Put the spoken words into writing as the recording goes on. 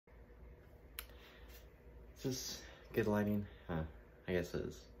Is this good lighting? I guess it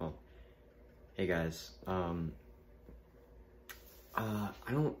is. Well, hey guys. I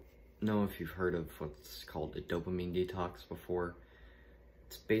don't know if you've heard of what's called a dopamine detox before.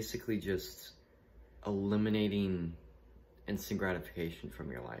 It's basically just eliminating instant gratification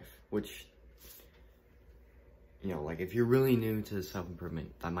from your life, which, you know, like if you're really new to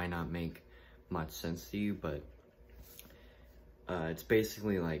self-improvement, that might not make much sense to you, but it's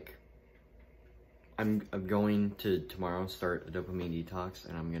basically like I'm going to tomorrow start a dopamine detox,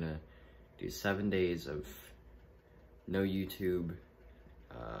 and I'm gonna do 7 days of no YouTube,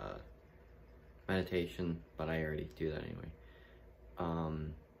 meditation, but I already do that anyway. I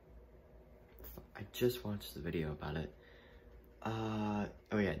just watched the video about it. Oh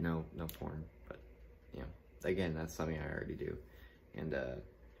yeah, no porn, but you know, again, that's something I already do. And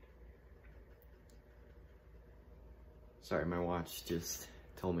sorry, my watch just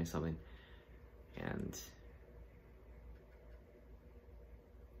told me something, and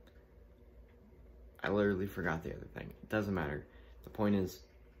I literally forgot the other thing. It doesn't matter. The point is,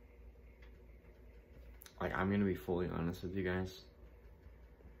 like, I'm gonna be fully honest with you guys.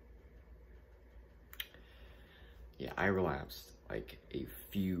 Yeah, I relapsed like a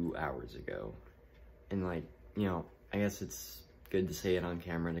few hours ago. And like, you know, I guess it's good to say it on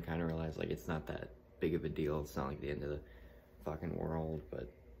camera to kind of realize like it's not that big of a deal. It's not like the end of the fucking world,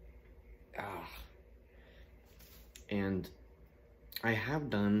 but and I have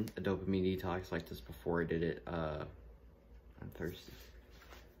done a dopamine detox like this before. I did it on Thursday.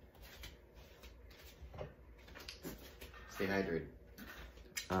 Stay hydrated.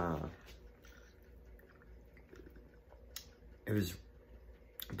 It was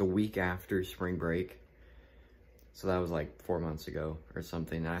the week after spring break, so that was like 4 months ago or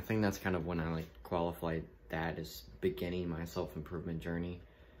something, and I think that's kind of when I like qualified that as beginning my self-improvement journey.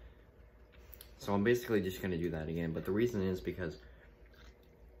 So I'm basically just gonna do that again, but the reason is because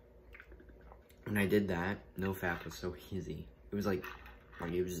when I did that, NoFap was so easy. It was like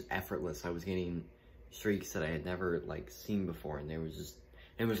it was just effortless. I was getting streaks that I had never like seen before, and it was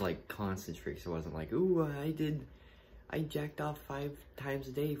like constant streaks. It wasn't like, ooh, I jacked off 5 times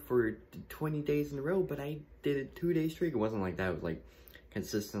a day for 20 days in a row, but I did a 2-day streak. It wasn't like that. It was like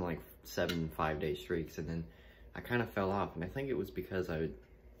consistent, like 7 5-day streaks, and then I kind of fell off, and I think it was because I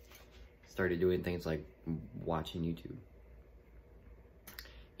started doing things like watching YouTube.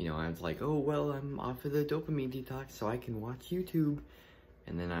 You know, I was like, oh, well, I'm off of the dopamine detox, so I can watch YouTube.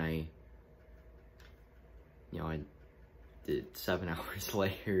 And then I did 7 hours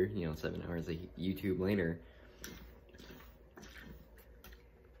later, 7 hours of YouTube later.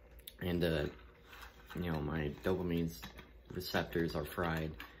 And, my dopamine receptors are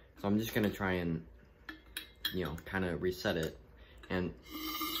fried. So I'm just gonna try and, kind of reset it. And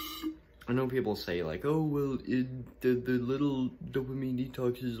I know people say like, oh, well, the little dopamine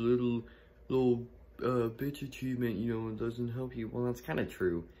detox is a little bitch achievement, it doesn't help you. Well, that's kind of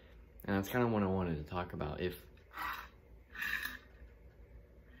true. And that's kind of what I wanted to talk about. If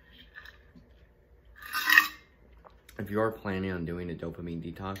you are planning on doing a dopamine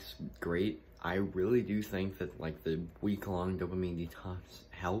detox, great. I really do think that like the week-long dopamine detox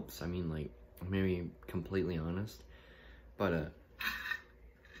helps. I mean, like, I'm gonna be completely honest, but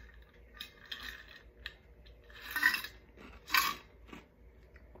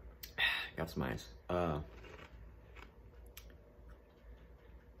got some ice. What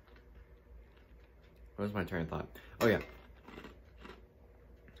was my train of thought? Oh yeah.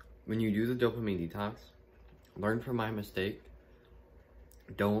 When you do the dopamine detox, learn from my mistake.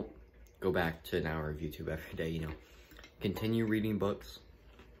 Don't go back to an hour of YouTube every day, Continue reading books.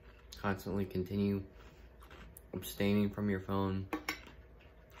 Constantly continue abstaining from your phone.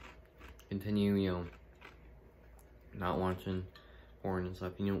 Continue, not watching porn and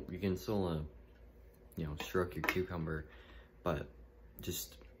stuff. You can still, stroke your cucumber, but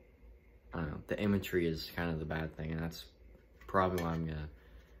just, I don't know, the imagery is kind of the bad thing, and that's probably what I'm gonna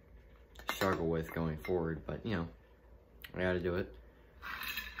struggle with going forward, but, I gotta do it.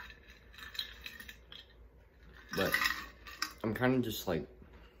 But I'm kind of just, like,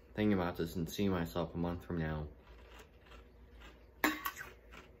 thinking about this and seeing myself a month from now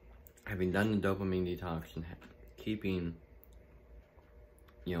having done the dopamine detox and keeping,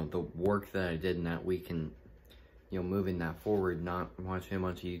 the work that I did in that week and, moving that forward, not watching a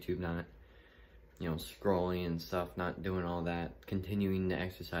bunch of YouTube, not, scrolling and stuff, not doing all that, continuing to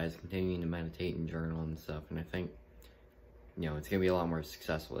exercise, continuing to meditate and journal and stuff. And I think, it's gonna be a lot more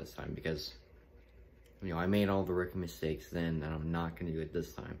successful this time because, I made all the rookie mistakes then, and I'm not gonna do it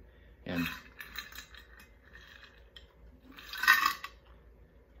this time. And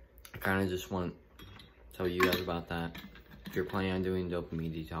I kind of just want tell you guys about that. If you're planning on doing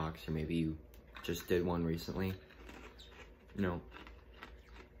dopamine detox, or maybe you just did one recently, you know,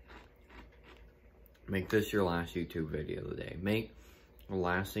 make this your last YouTube video of the day. Make the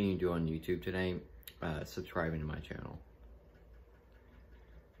last thing you do on YouTube today, subscribing to my channel.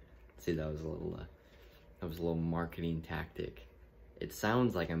 See, that was a little marketing tactic. It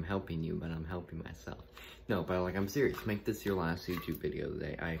sounds like I'm helping you, but I'm helping myself. No, but like, I'm serious. Make this your last YouTube video of the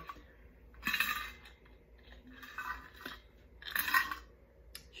day.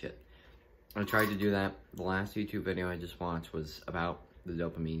 I tried to do that. The last YouTube video I just watched was about the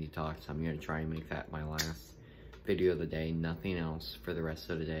dopamine detox. I'm gonna try and make that my last video of the day. Nothing else for the rest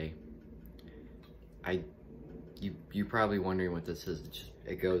of the day. You're probably wondering what this is.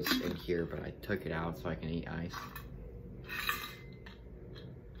 It goes in here, but I took it out so I can eat ice.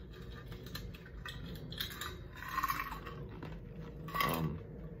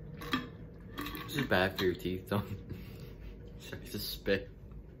 This is bad for your teeth, don't. Sorry, just spit.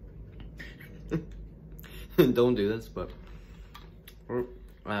 Don't do this, but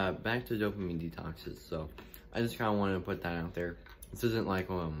back to dopamine detoxes. So I just kind of wanted to put that out there. This isn't like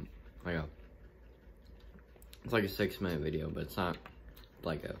it's like a 6-minute video, but it's not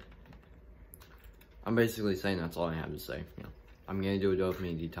like I'm basically saying that's all I have to say. You know, I'm gonna do a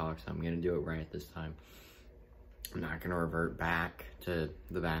dopamine detox. I'm gonna do it right this time. I'm not gonna revert back to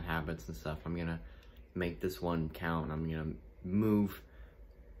the bad habits and stuff. I'm gonna make this one count. I'm gonna move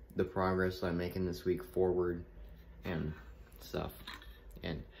the progress I'm making this week forward and stuff.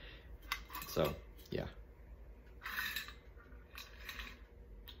 And so, yeah.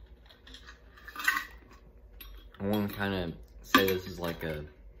 I want to kind of say this is like a,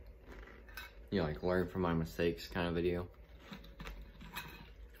 you know, like learn from my mistakes kind of video.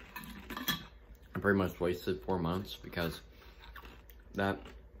 I pretty much wasted 4 months because that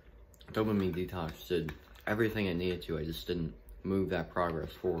dopamine detox did everything it needed to. I just didn't move that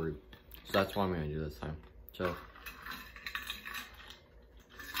progress forward. So that's what I'm going to do this time. So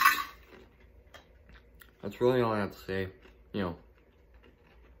that's really all I have to say. You know,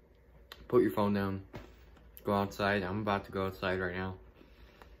 put your phone down, go outside. I'm about to go outside right now.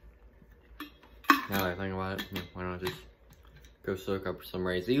 Now that I think about it, you know, why not just go soak up some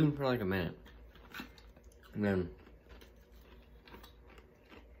rays, even for like a minute. And then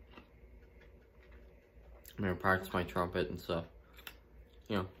I'm gonna practice my trumpet and stuff,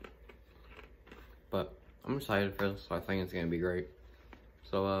 you know. But I'm excited for this, so I think it's gonna be great.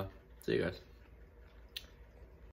 So, see you guys.